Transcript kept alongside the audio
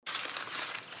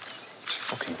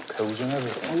Fucking pills and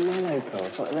everything. And nano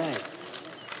pills, what are they?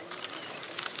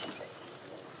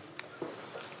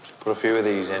 Put a few of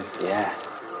these in. Yeah.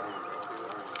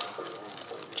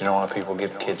 Do you know why people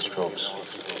give kids drugs?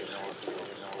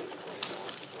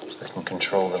 So they can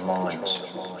control their minds.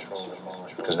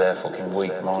 Because they're fucking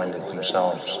weak-minded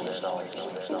themselves.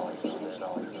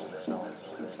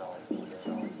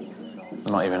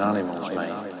 They're not even animals,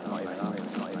 mate.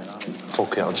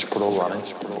 Fuck it, I'll just put all that in.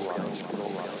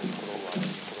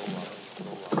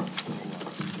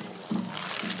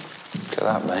 Look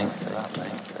at that, mate.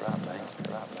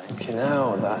 You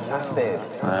know, that's acid.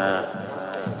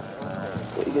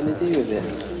 What are you going to do with it?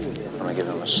 I'm going to give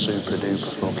them a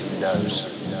super-duper fucking dose.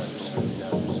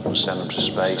 I'll send them to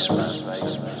space, man.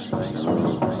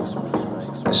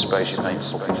 This spaceship ain't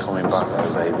fucking coming back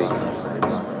though, baby.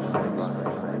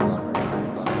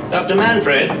 Dr.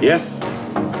 Manfred? Yes?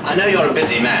 I know you're a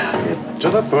busy man. To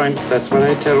the point, that's what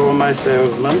I tell all my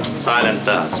salesmen. Silent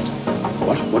dust.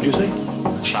 What do you say?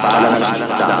 Silent dust.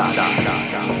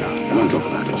 I won't talk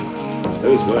about it.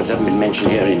 Those words haven't been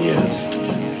mentioned here in years. I'm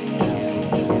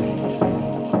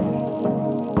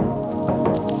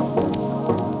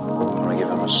gonna give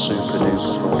them a super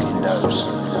duper fucking dose.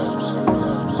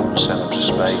 Send them to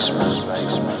space, man.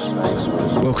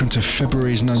 Welcome to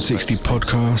February's none60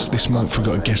 podcast. This month we've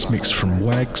got a guest mix from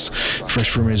Wagz, fresh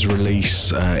from his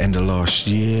release end of last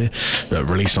year.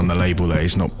 Released on the label that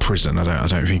is not Prison. I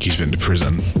don't think he's been to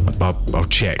prison. I'll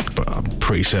check, but I'm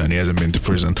pretty certain he hasn't been to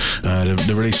prison.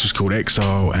 The release was called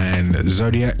Exile and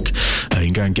Zodiac. You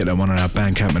can go and get them on our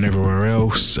Bandcamp and everywhere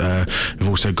else. We've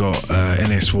also got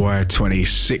NSY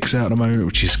 26 out at the moment,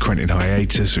 which is Quentin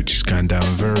Hiatus, which is going down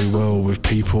very well with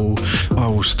people. I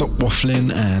will stop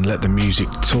waffling and let the music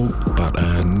talk, but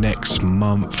next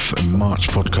month, March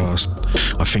podcast,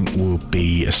 I think will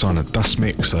be a Sign of Dust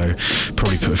mix, so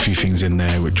probably put a few things in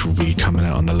there which will be coming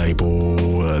out on the label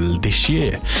this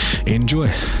year.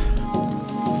 Enjoy.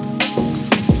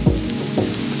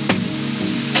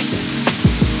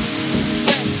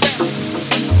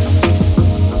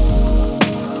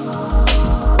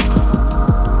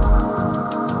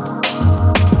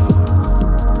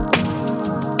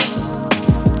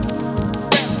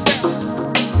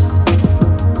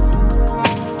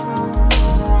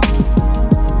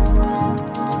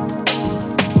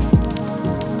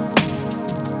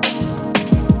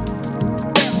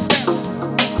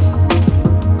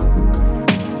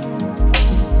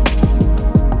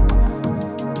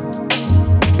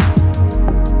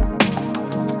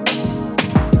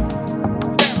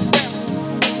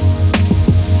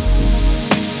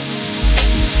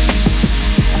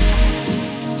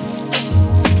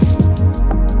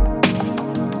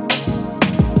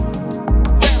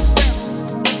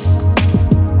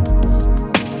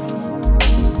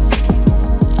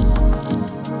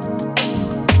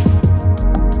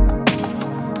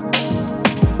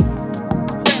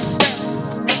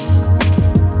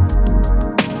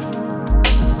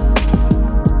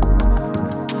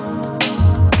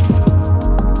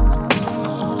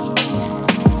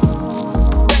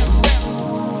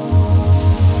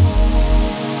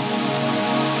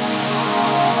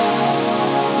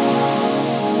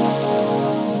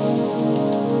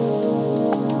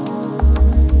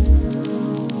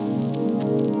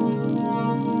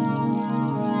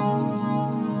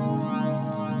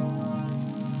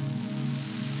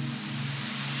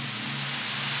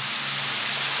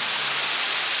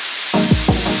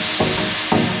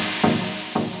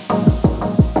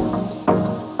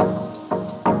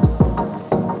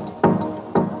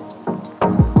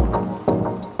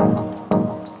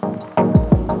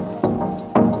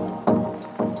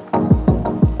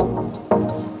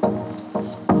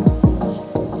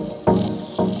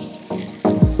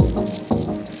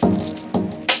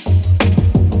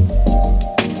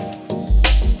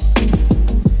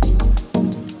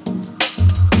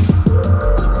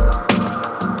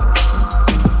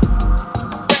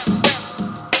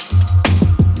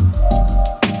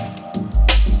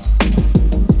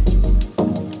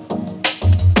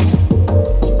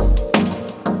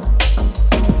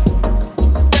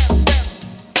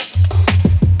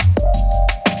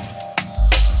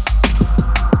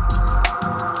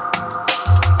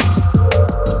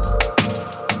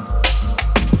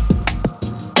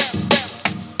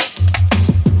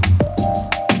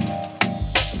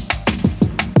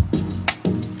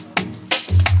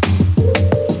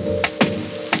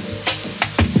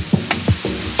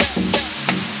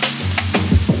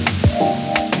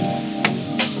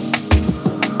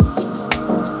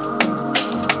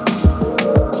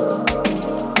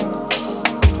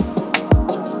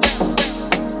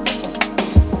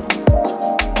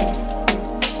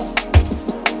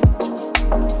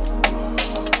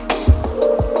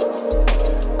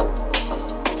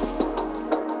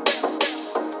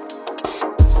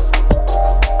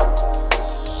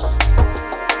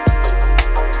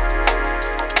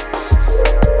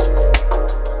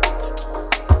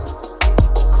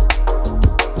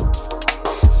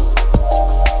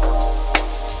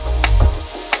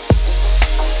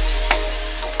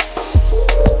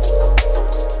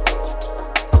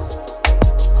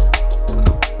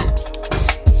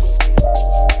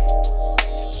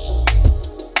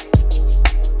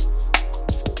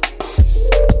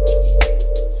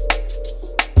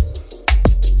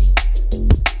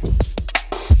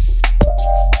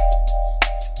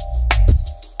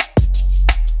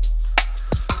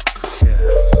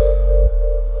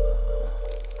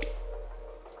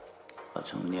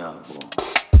 yabo.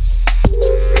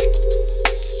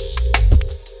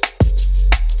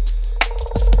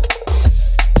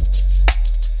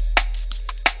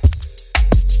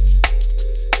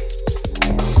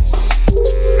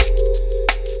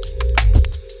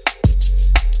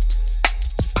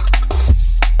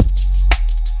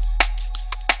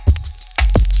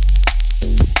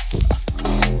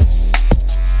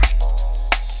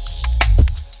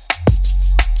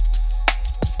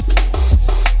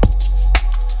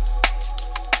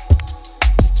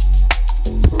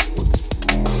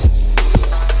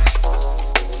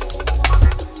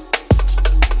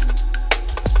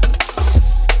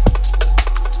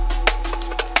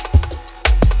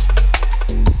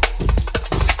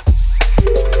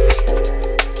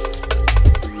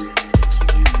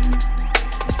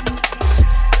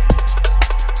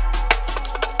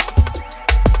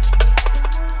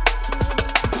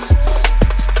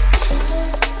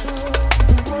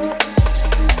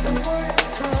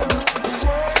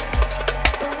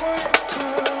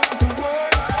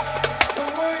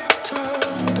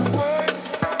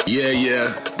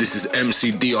 This is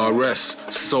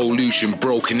MCDRS, Solution,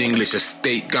 Broken English,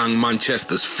 Estate Gang,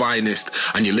 Manchester's finest,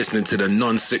 and you're listening to the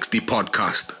none60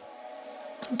 podcast.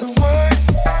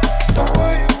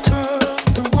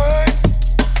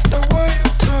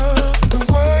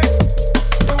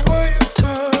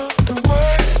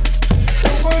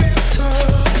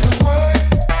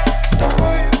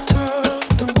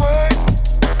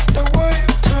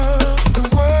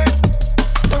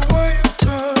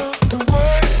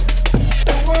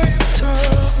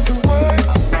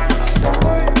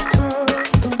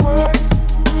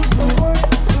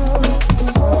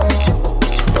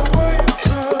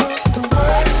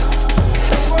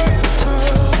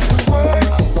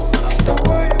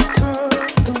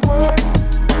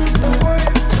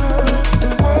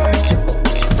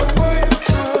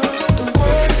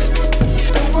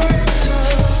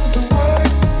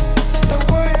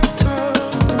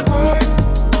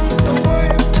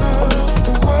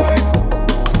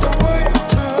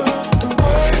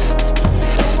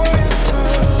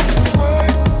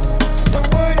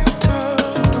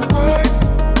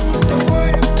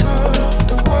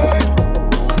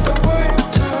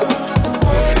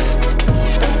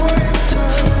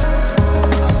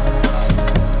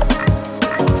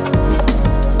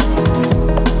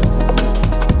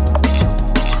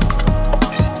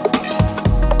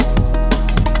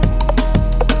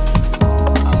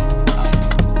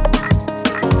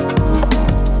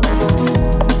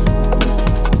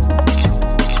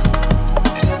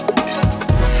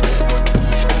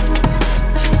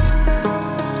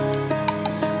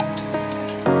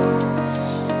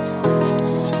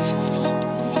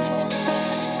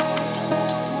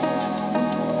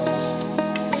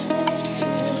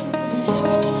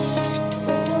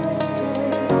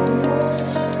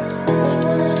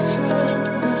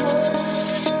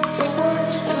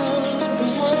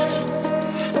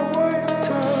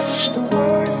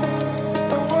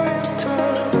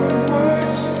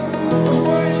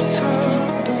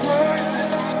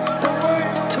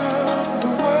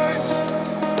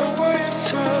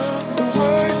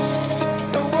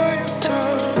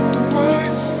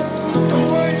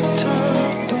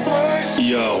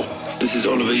 This is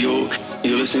Oliver York.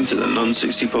 You're listening to the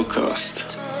none60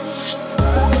 podcast.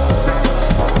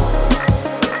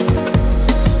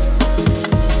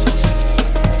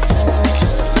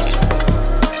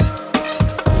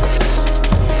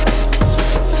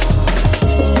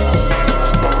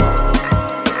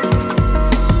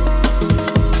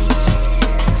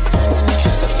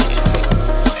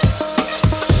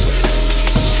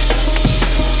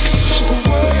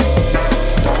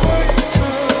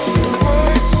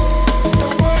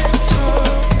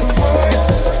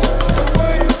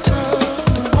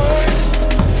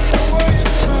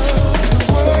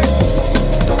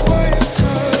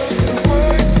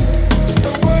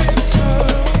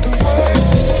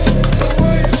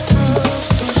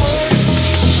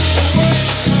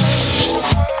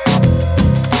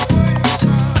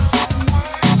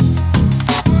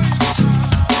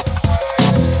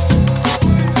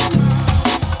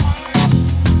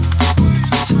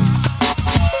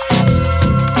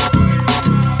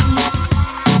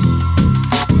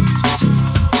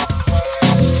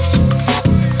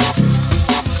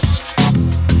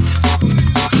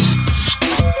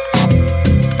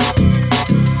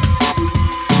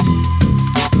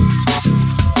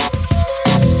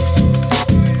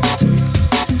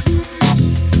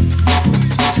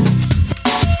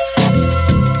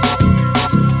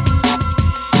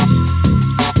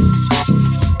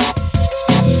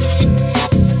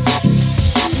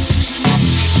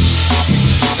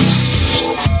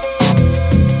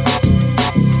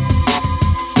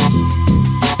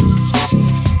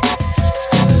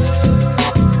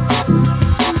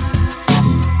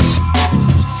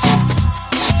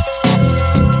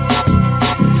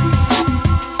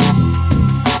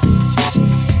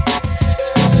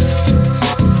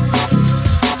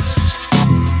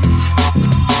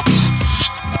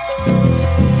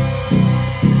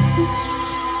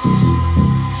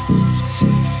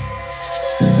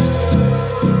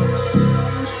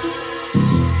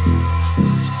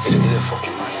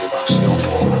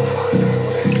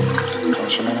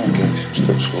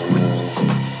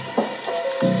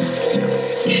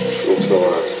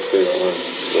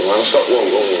 There's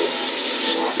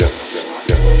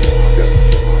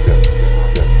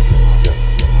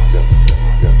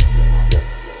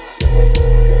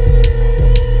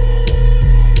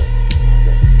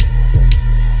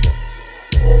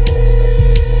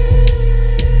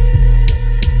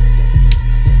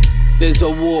a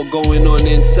war going on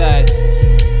inside.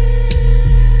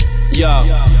 Yeah.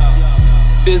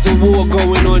 There's a war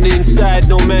going on inside,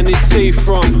 no man is safe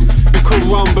from. You can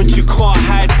run but you can't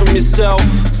hide from yourself.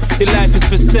 Your life is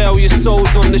for sale, your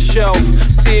soul's on the shelf.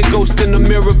 See a ghost in the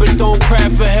mirror but don't cry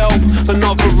for help.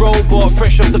 Another robot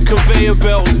fresh off the conveyor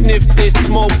belt. Sniff this,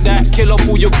 smoke that, kill off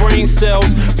all your brain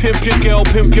cells. Pimp your girl,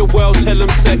 pimp your well, tell them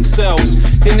sex sells.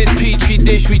 In this petri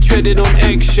dish we treaded on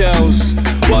eggshells.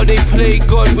 While they play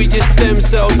God with your stem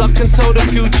cells, I can tell the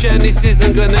future and this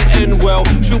isn't gonna end well.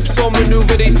 Troops on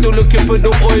maneuver, they still looking for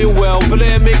the oil well.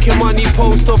 Blair making money,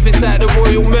 post office at the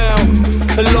Royal Mail.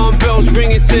 Alarm bells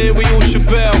ringing saying we all should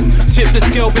bail. Tip the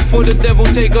scale before the devil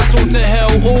take us all to hell.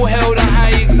 All hell the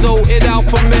high exalted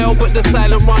alpha male, but the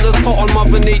silent runners hot on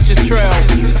Mother Nature's trail.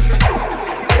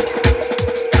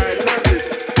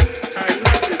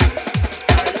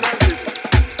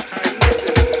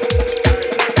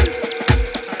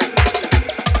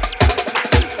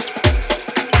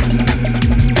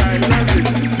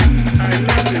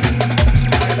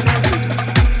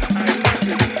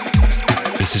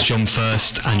 This is John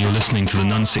First, and you're listening to the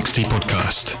none60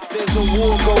 podcast. There's a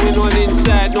war going on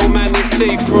inside, no man is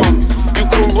safe from. You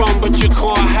can run, but you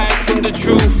can't hide from the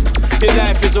truth. Your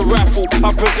life is a raffle,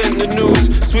 I present the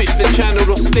news. Switch the channel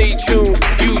or stay tuned.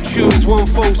 You choose one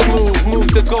false move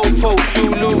the goalpost,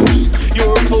 you lose.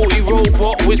 You're a faulty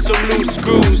robot with some loose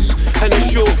screws and a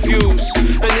short fuse.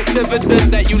 And it's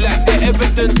evident that you lack the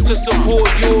evidence to support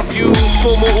your views.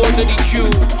 Form an orderly queue,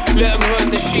 let them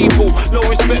hurt the sheeple. No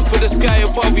respect for the sky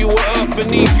above you or earth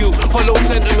beneath you. Hollow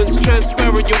sentiments,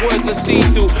 transparent, your words are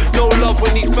see-through. No love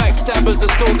when these backstabbers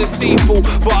are so deceitful.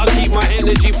 But I keep my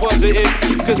energy positive,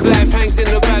 cause life hangs in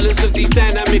the balance of these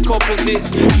dynamic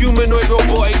opposites. Humanoid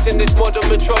robotics in this modern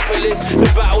metropolis.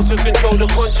 The battle to control the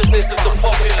consciousness of the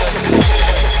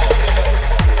populace.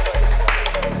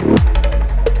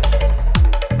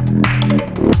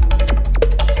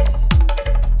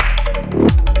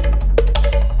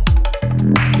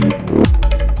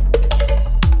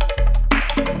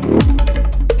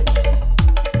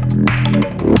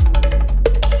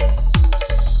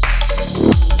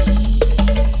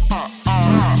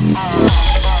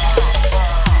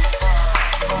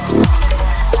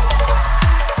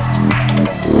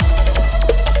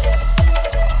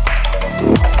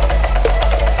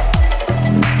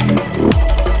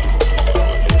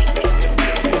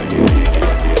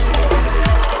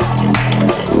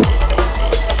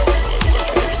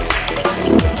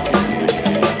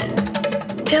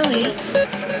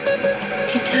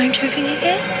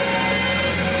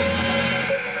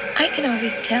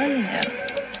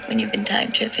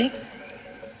 Tripping.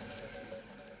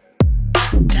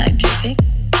 Time tripping.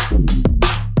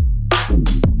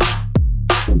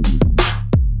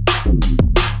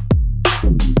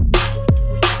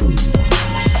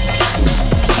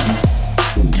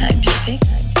 Time tripping.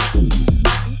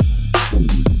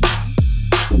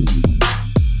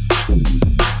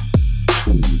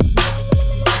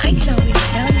 I can always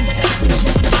tell you that.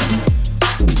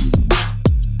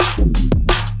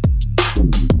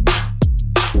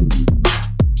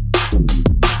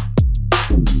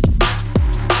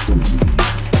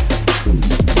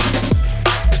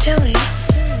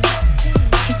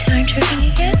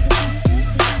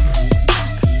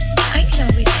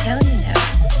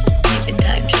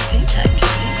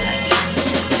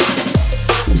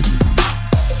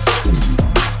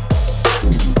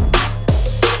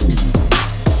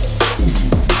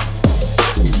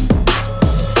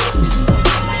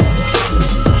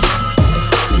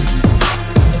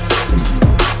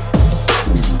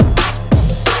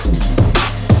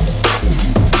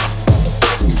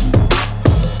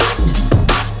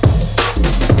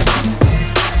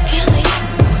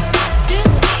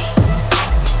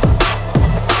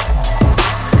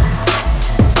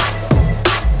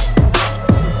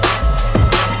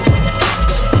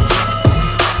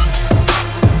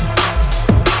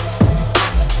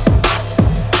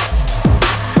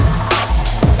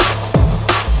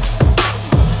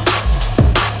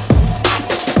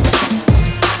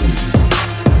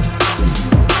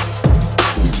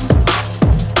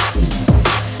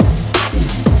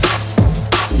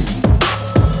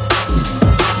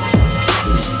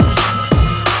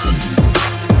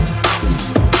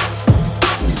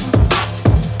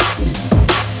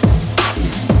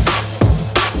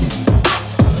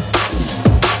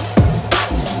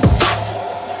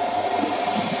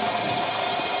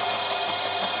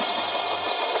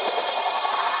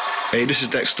 Hey, this is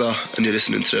Dexter, and you're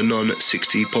listening to the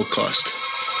none60 podcast.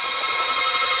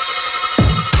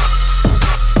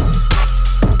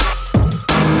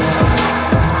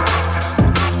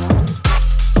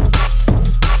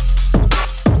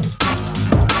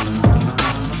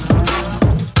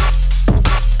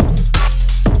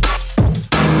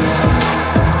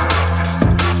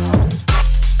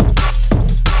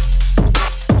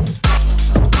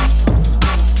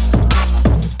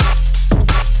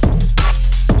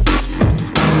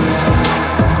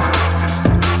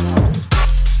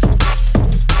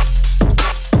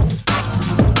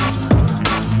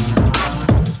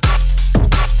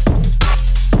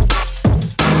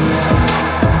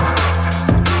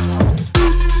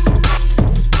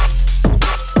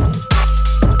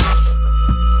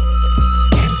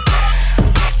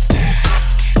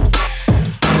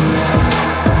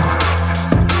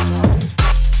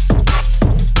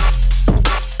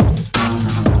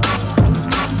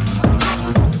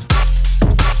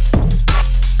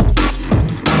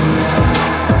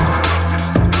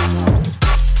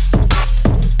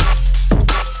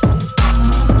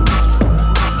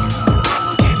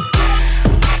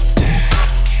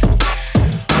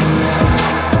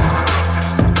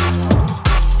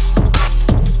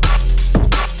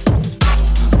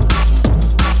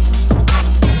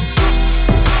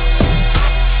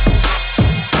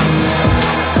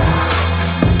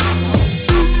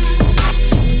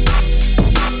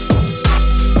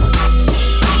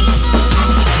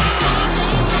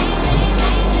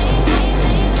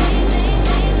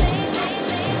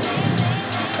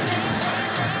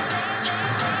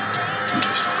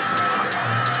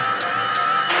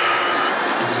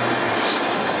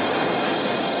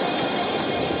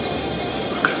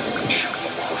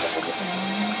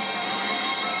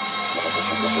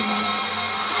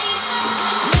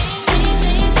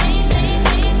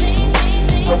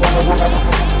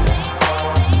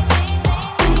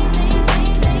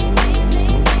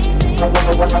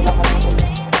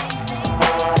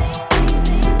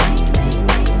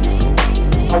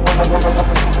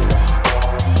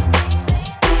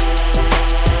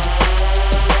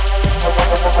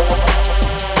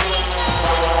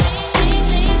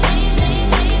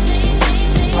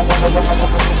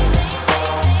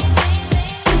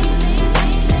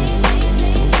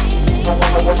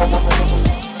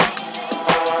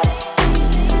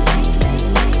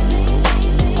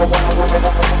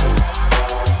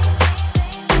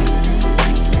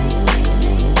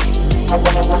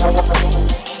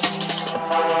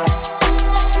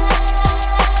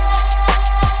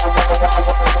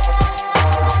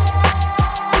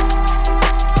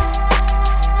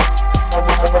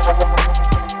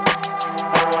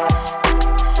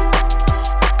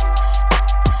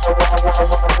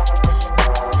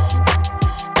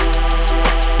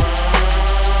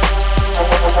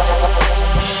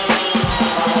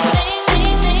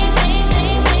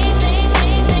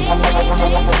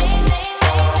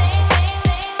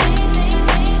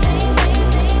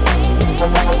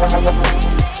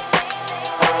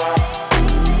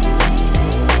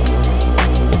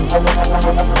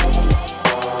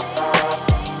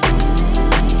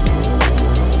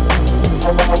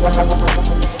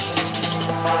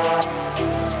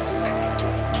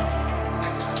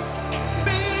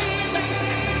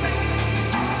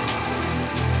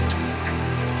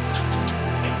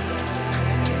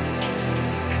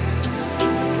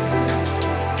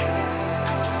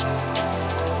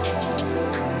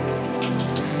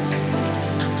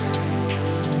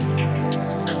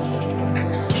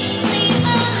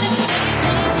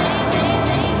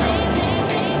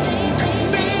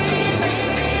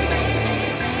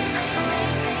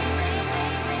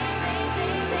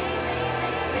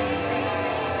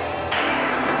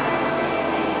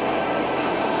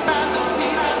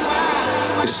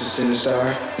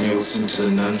 And you're listening to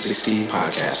the none60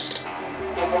 podcast.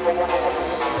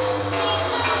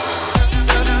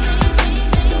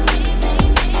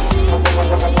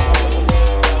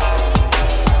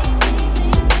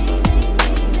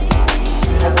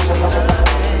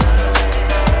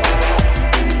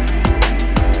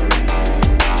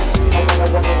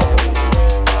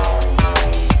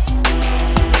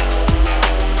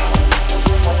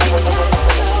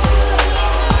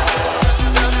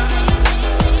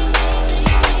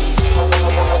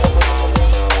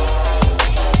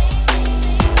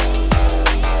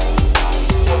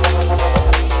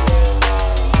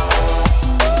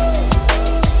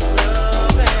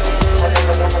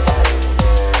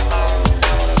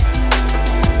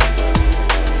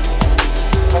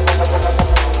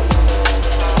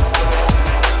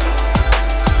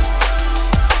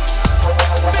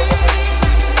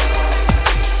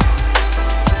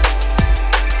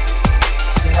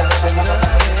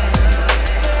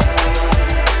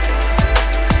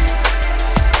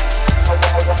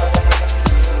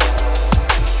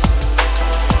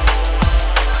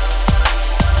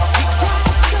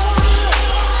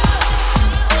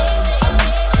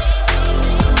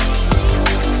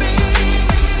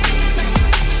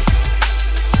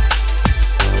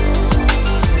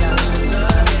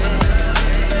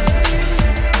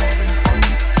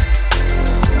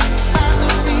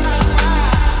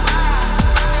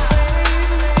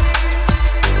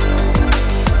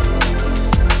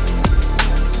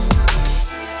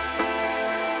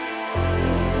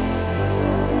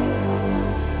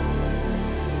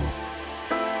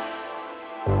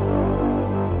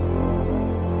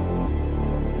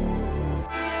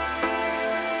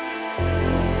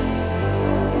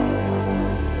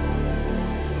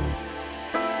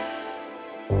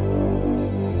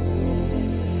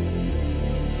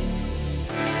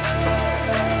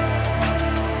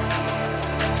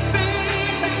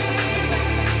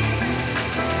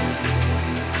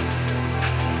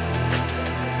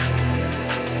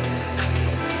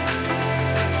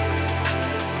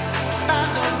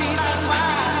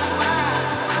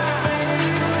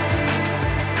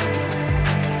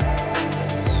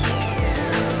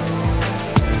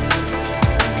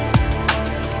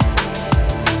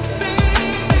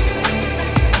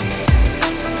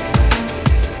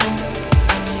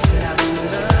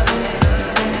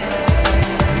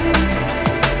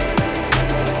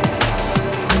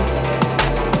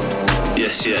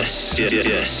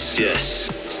 Yes.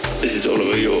 This is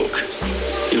Oliver York.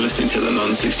 You're listening to the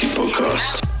none60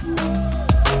 podcast.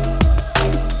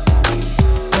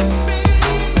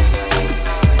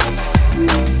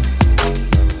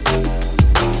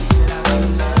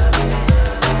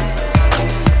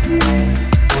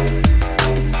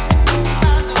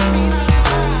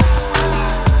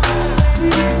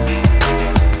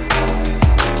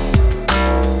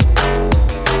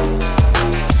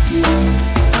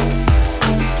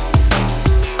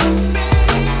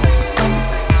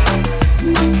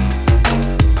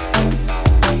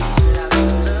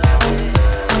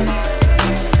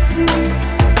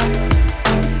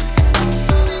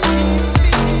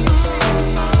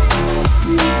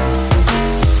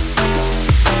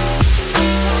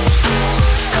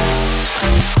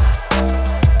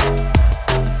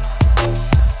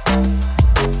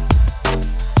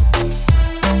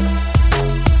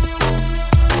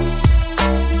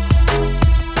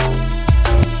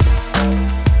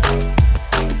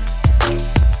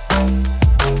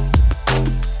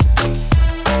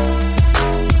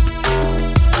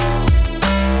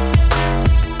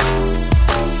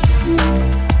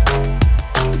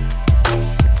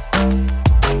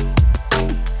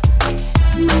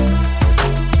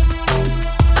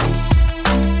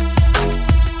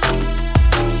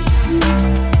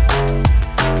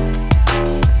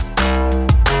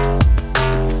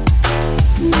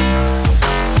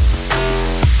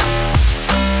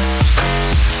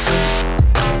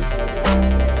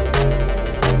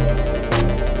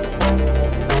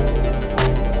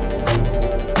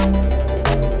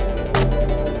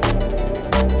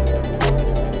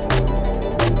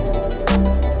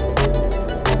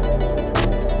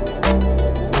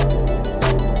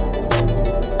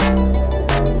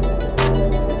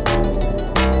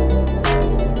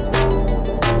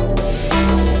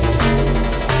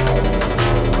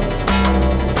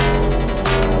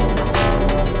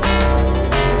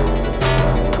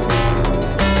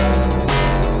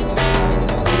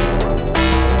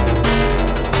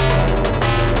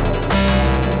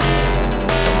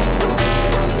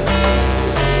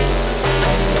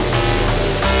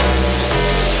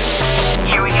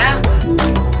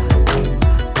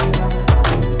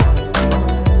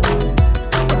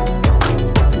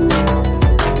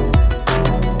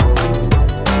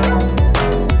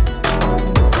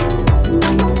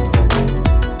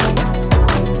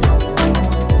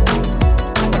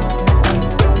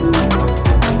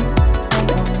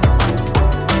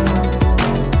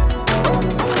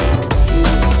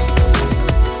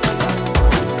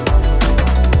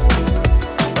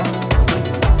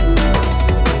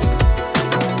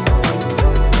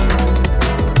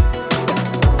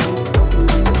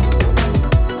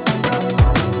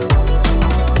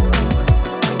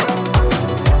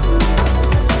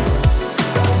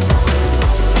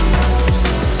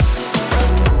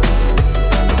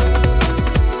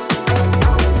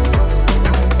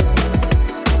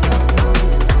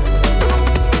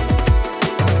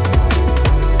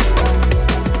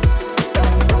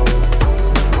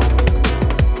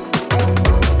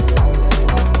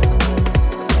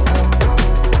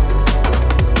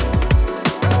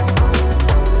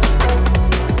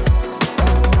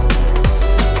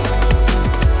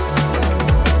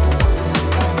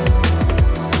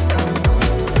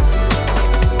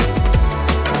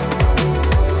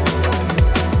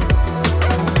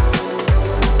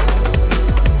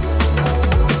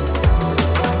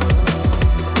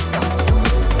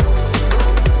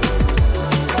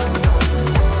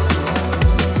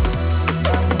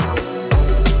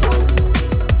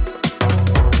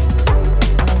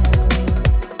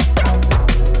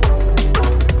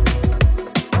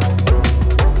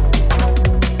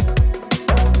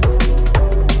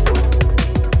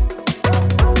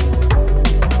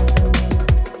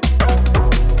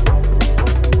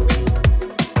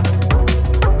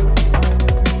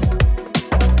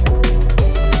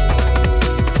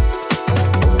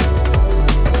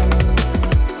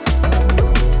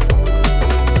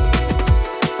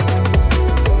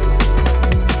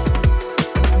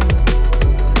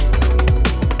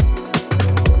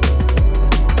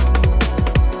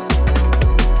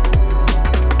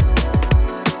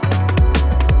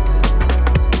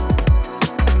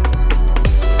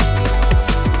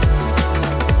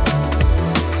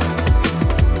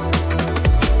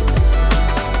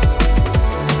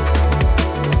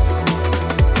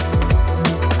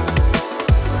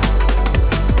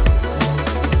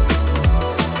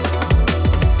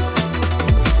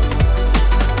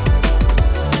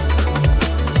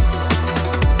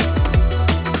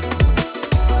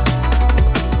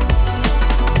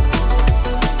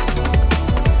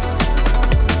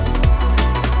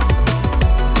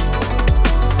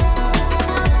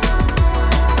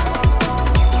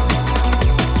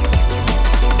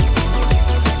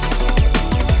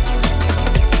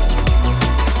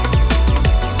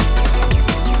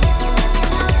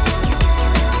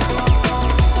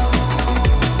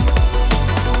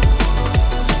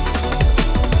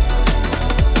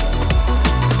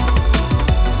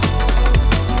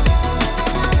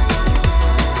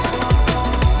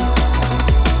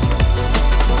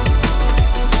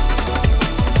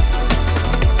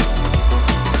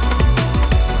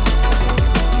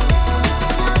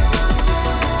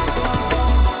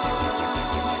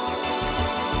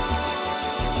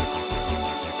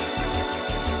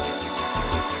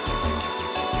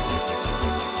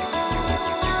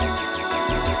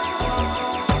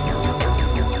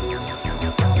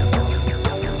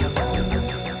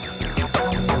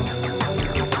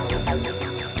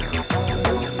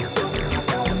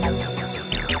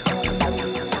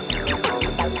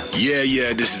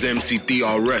 Yeah, this is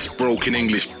MCDRS, Broken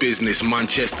English Business,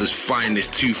 Manchester's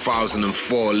finest,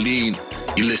 2004 lean.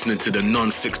 You're listening to the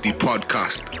none60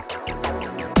 podcast.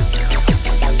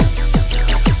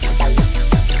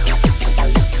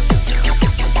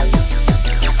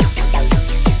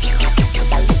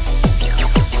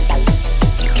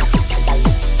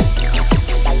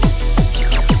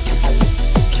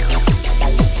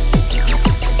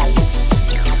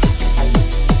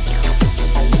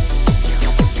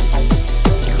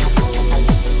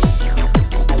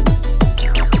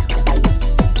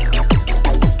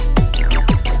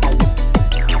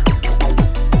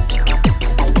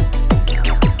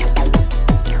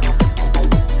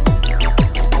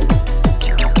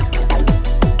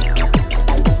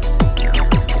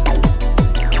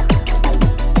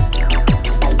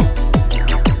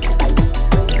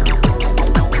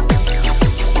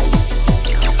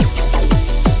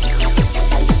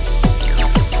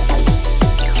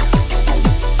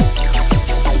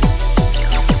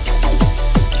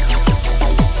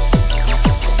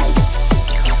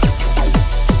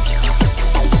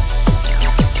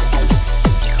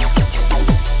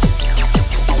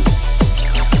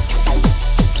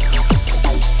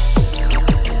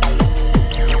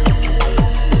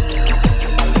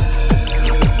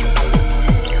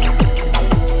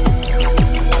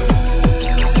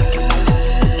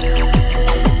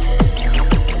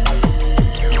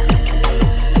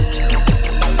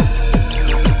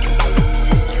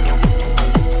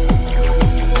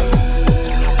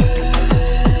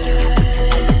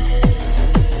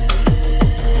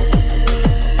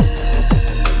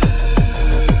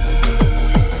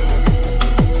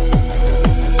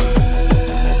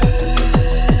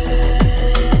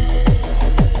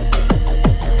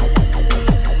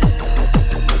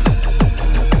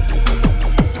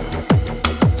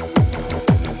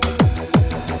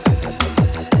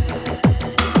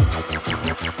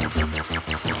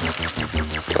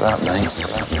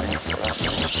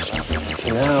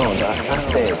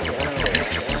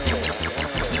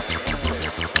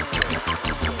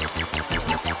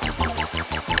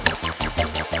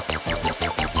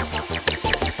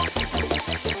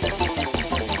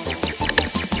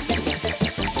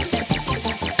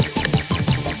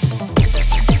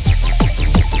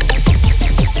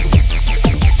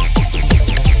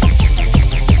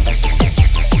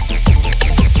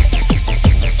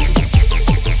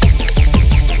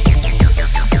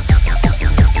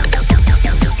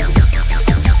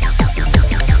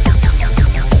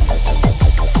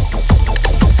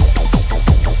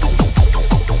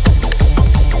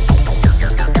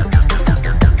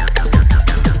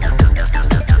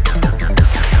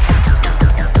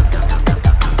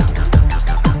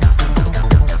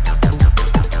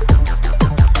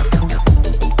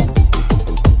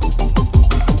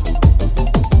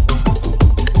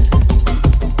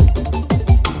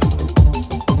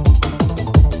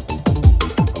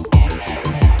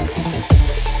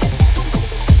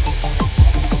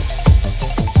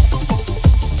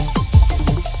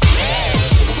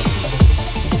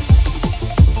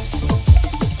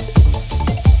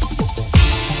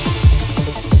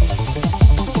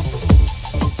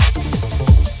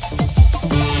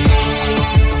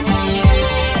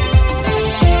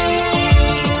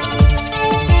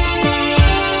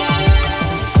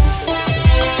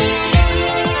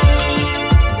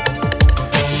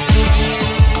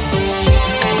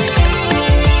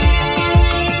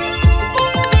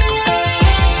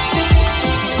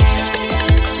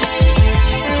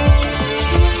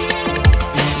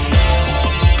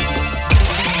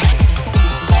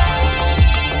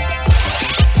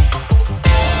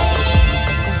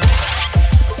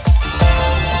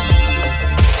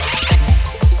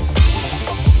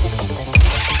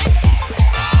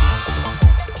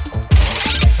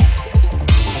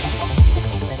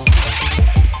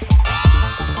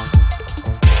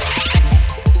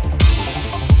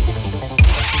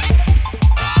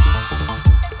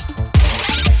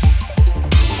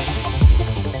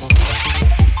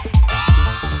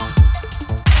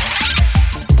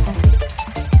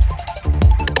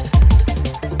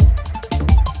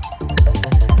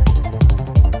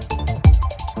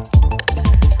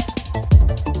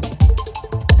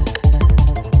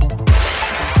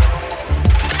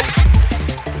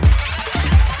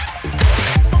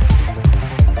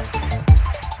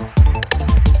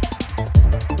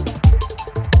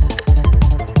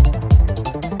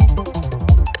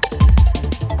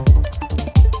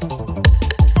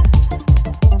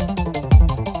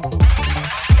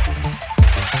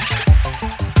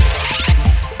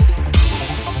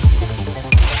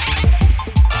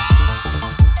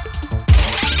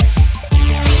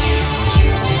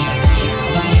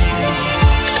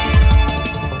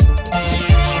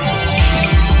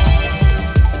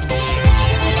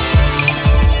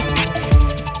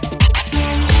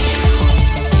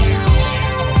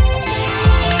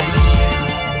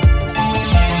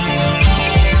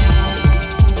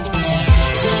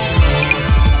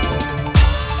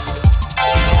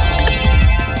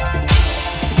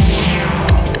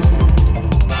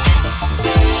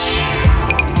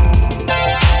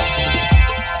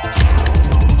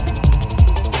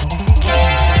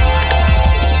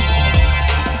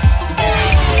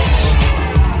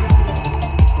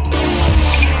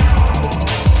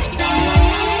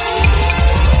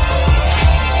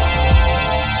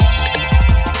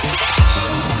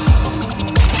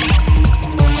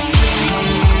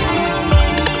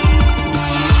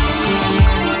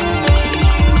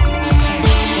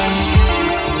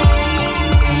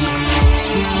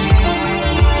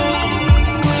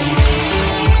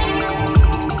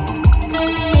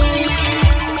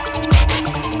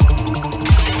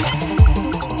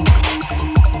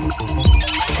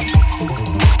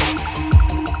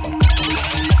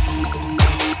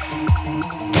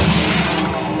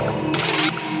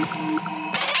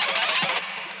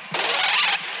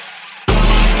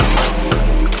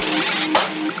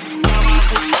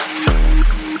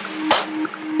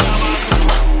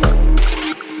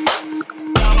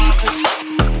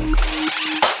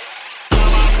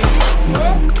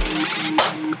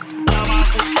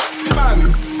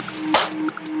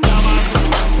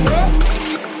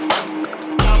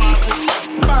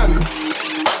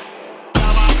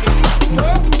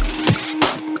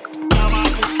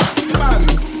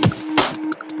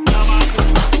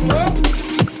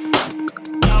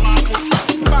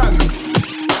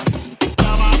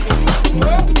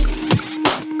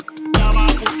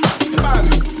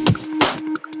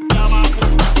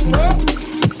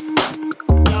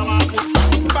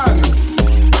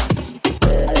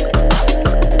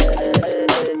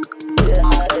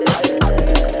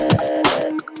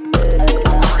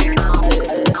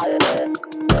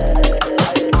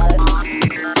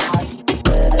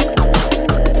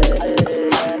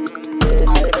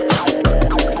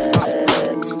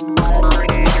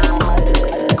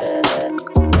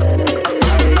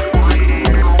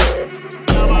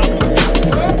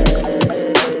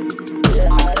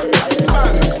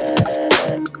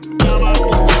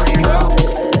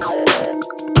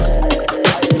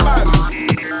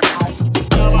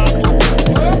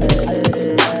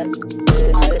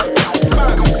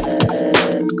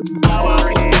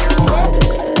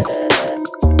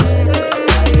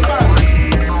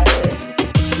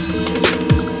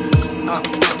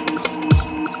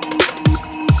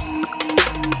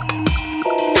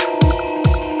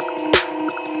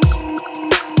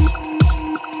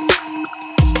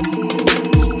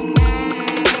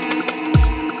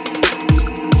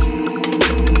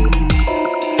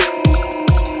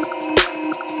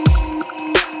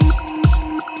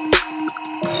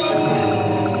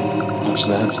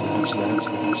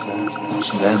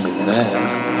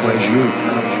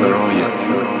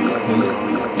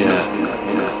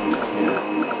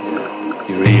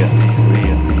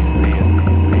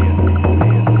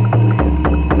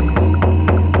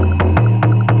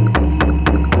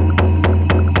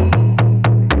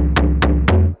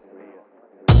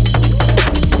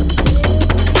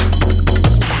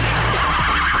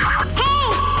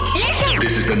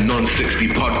 This is the none60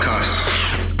 podcast.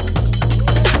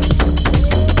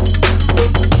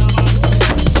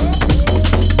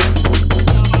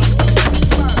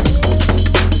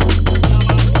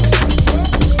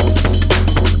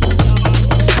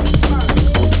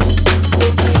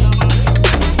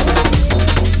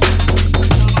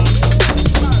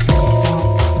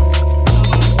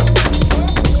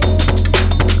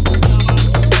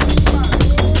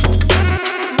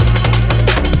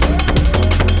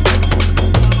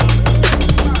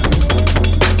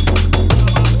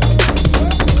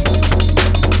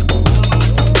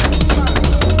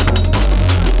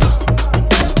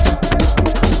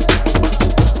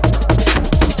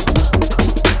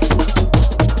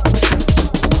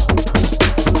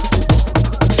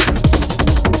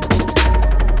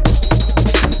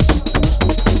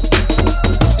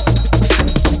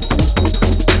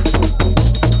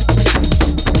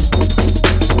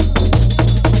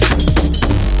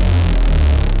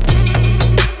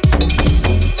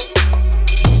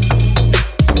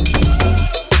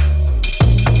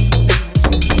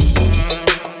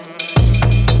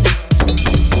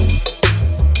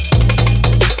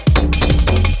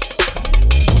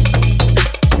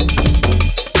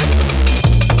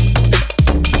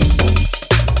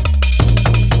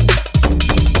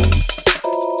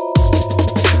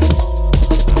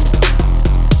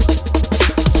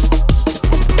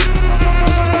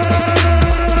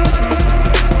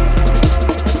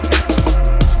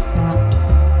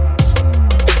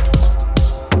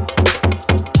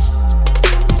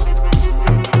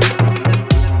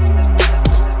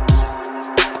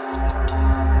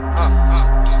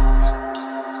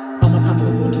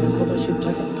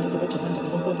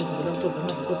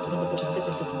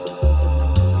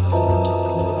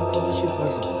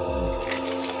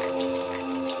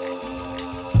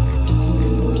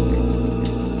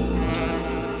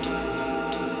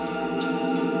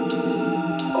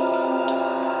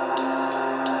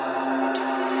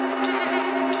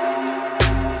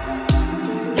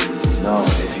 Now,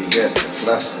 if you get the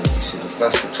plastic, you see the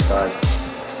plastic's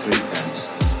 3 pence,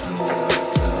 and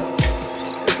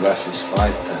the glass is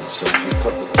 5 pence. So if you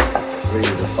put the 3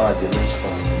 and the 5, you lose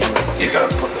 5. You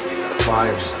gotta put the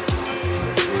 5s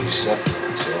and the 3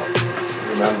 separate. So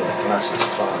remember, the glass is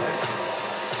 5.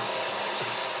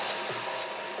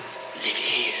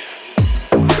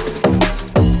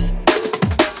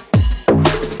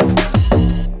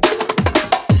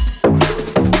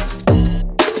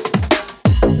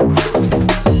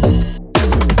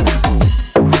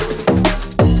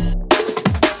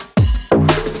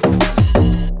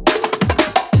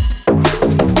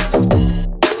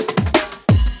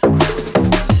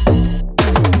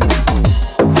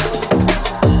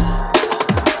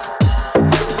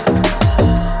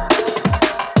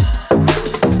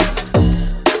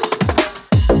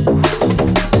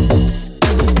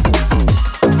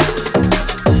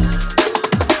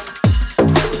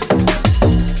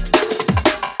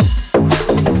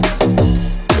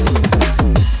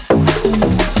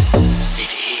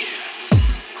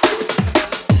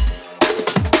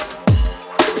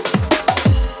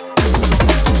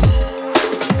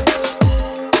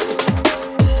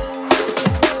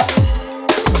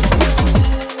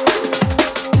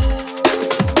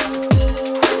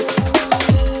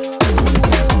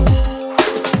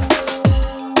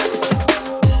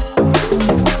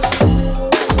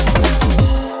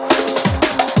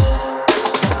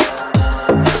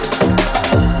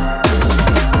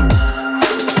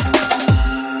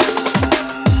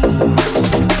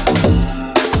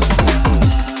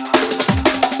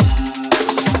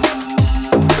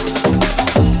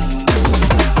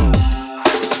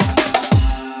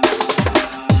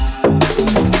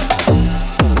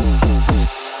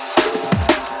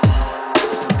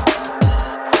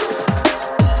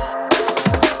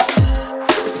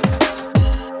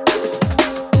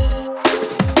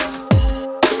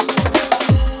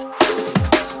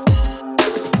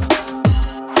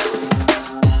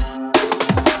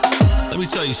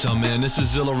 This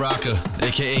is Zilla Rocka,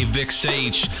 aka Vic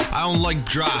Sage. I don't like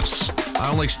drops. I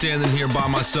don't like standing here by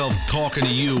myself talking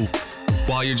to you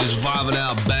while you're just vibing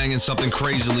out, banging something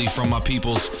crazily from my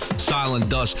people's Silent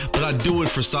Dust. But I do it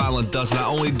for Silent Dust, and I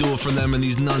only do it for them in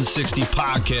these none60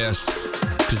 podcasts,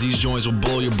 because these joints will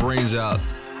blow your brains out,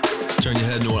 turn your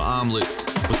head into an omelet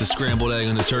with the scrambled egg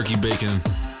and the turkey bacon.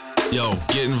 Yo,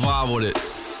 get involved with it.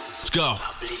 Let's go.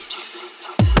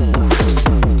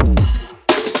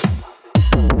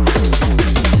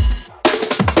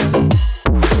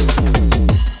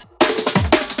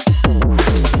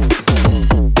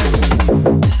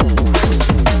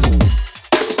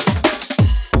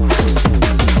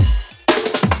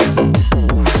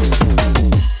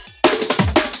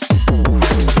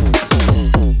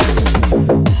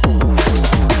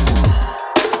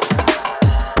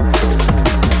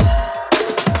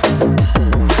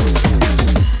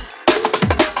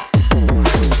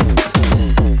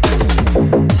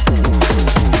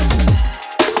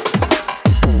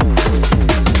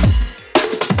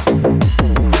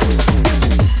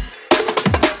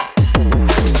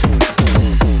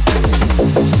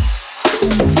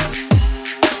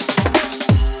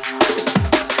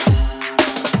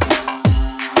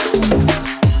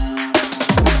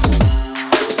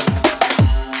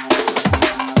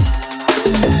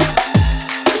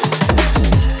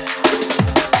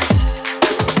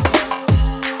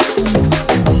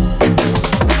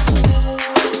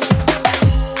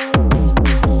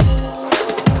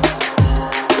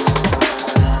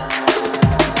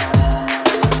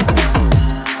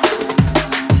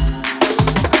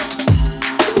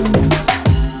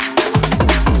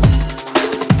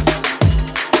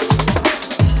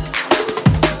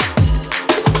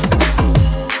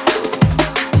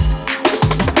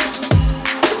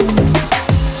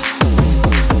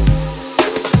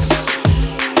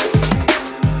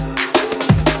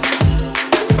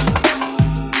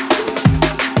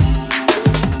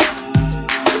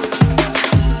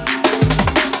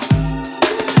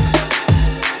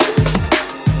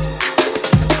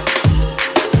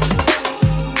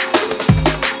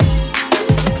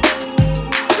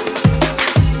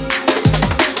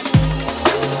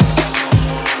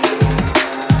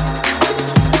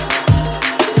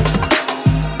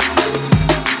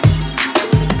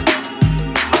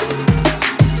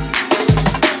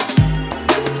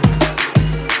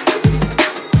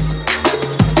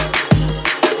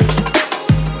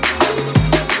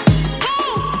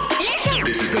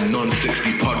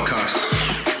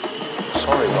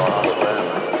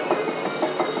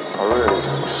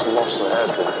 just lost the head.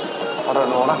 I don't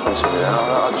know what happened to me then.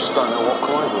 I just don't know what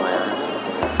cried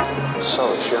me. It's so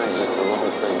ashamed of the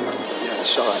wrong thing. Yeah,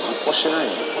 it's alright. What's your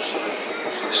name?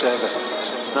 Seba.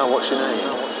 No, what's your name?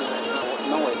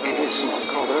 No, it is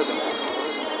called Urban.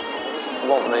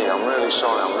 What me? I'm really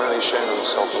sorry. I'm really ashamed of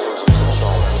myself for losing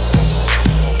control.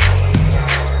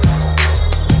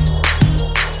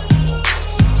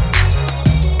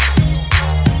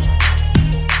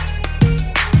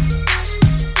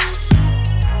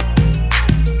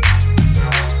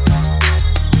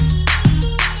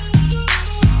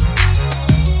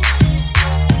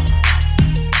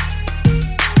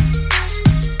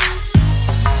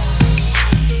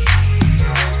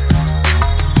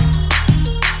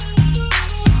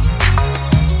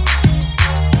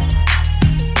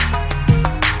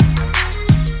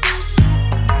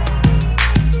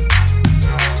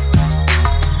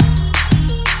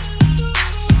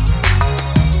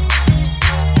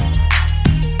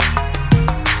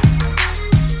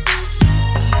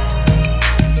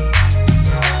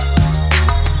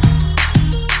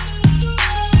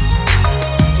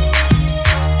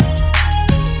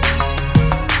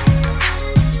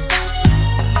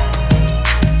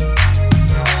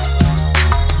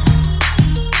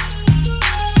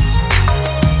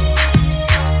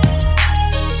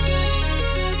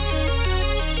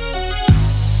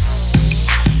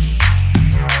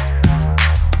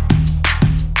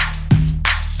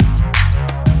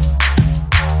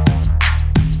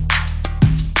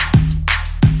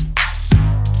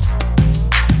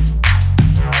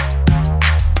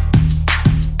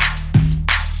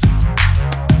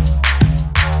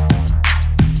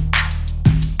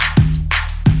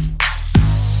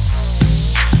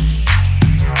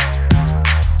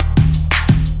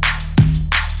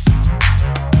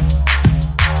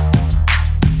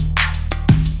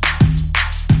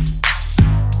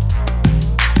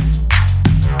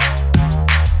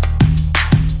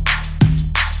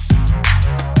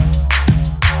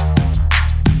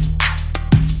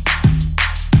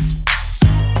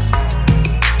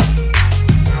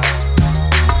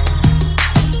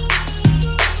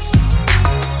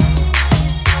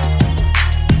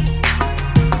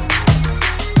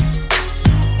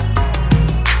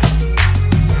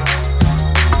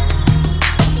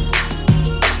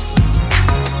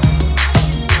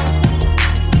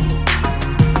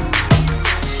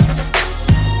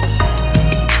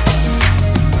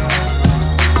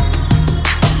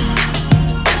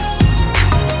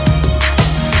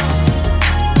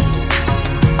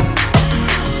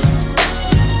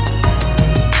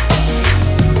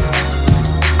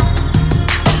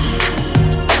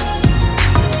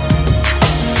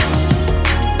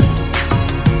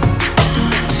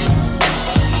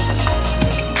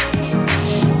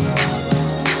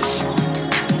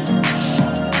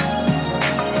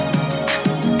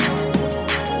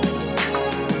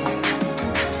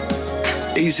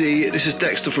 Easy, this is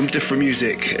Dexter from Different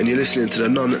Music, and you're listening to the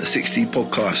none60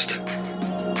 podcast.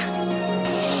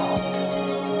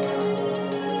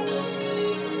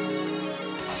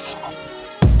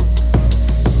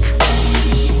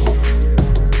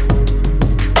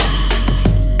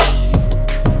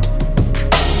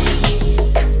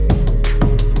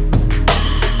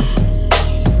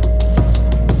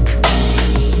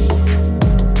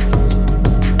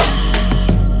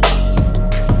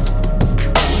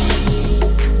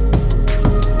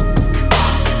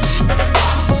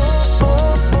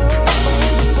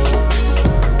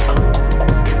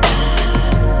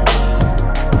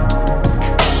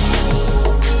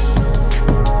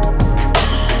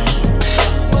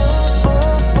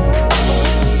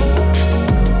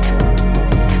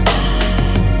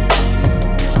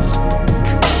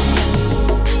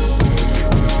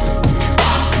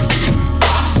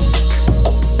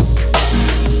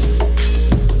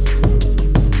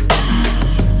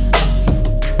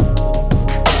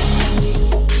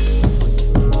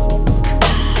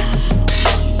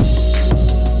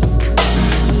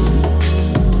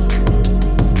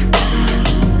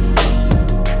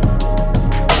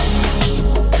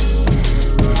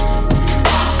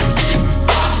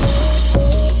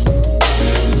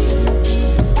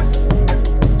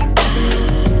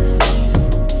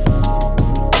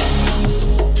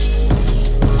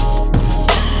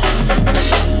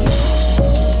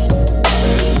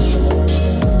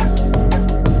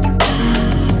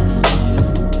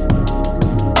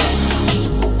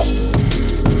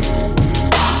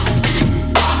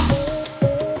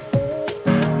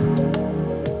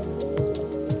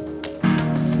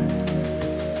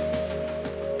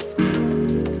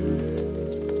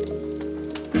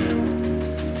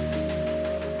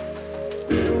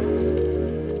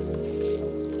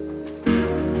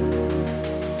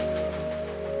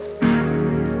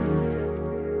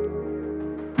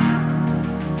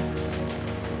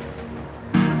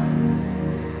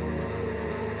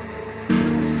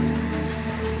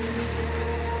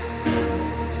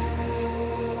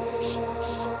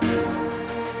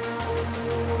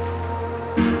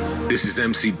 This is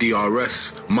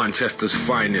MCDRS, Manchester's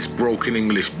finest broken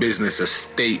English business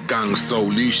estate gang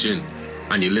solution,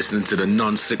 and you're listening to the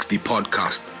none60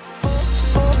 podcast.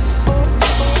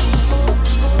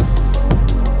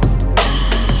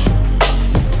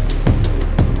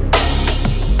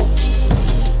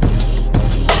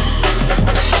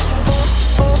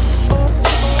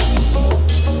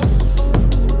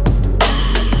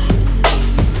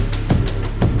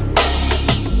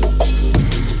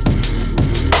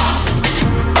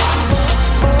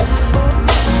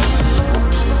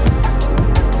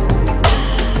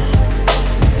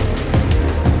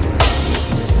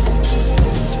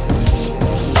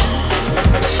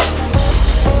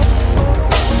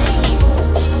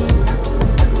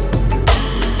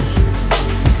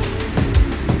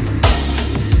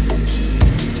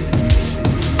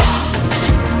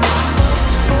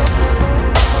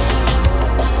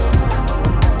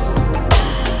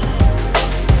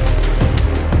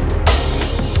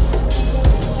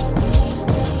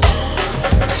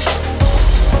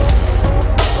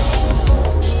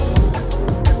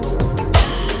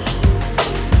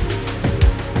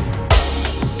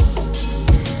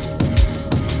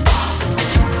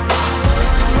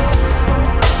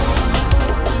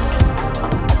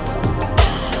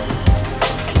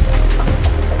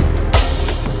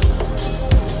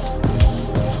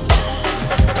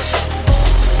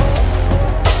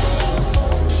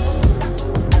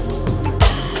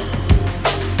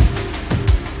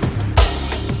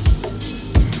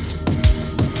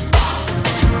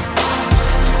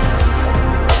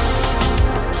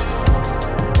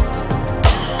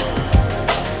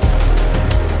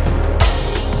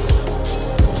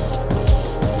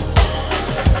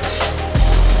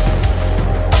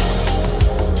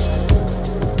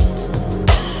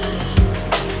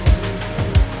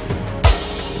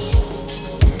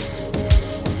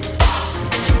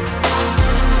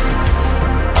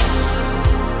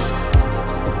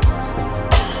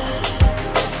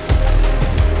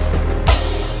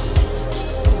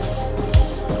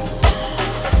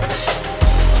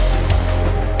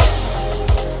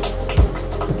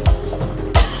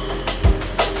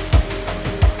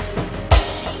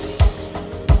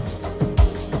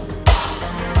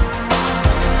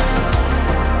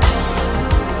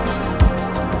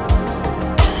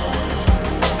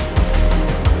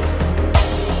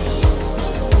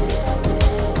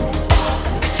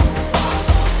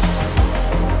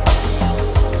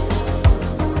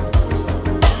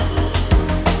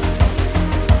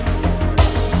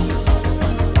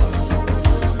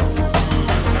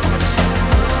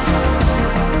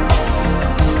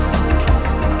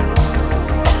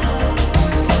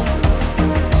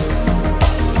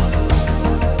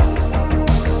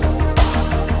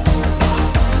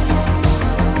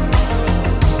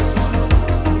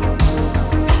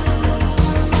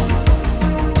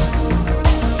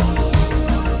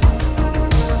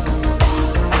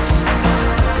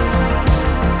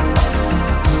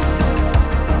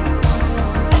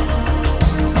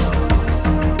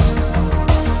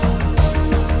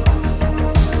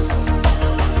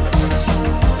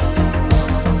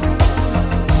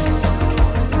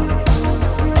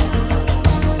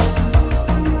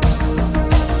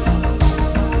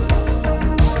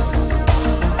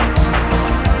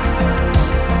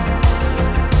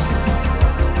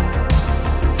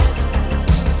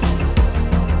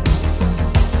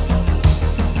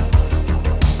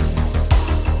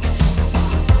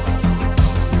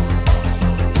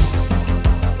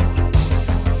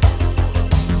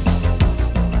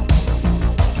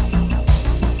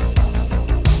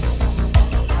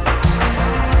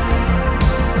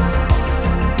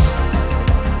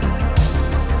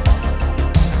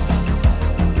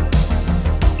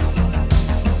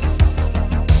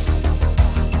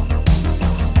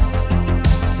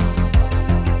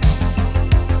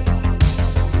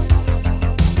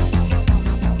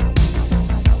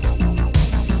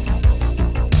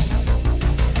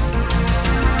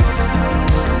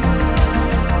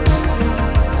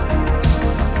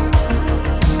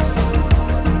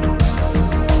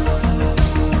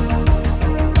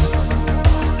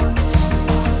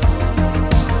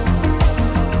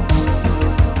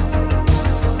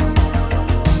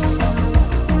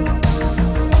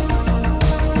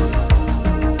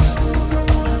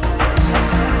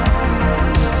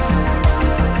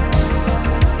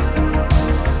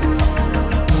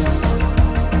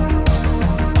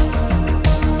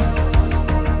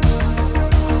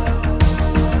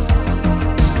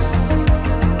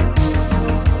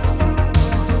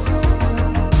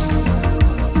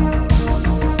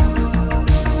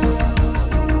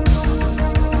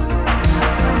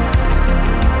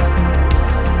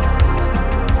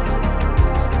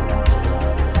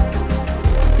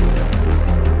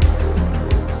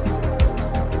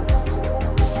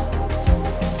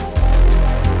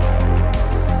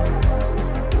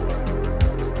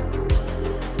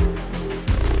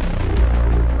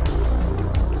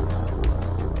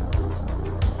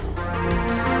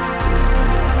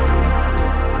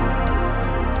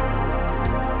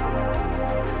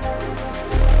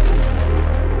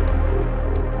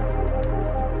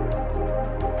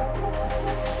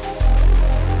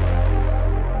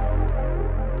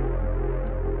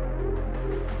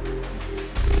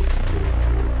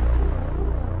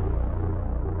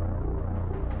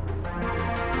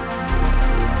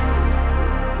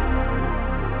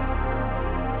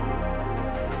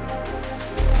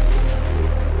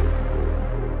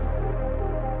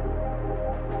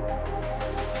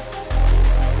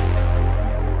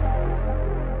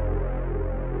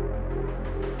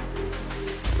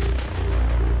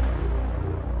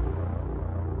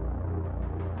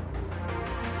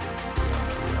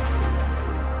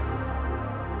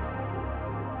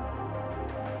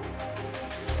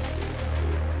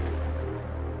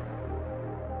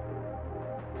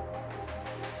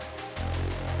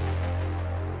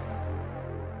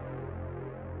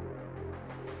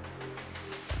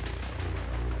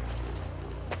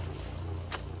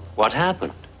 What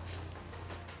happened?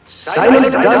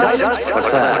 Silent dust.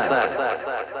 What's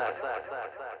that?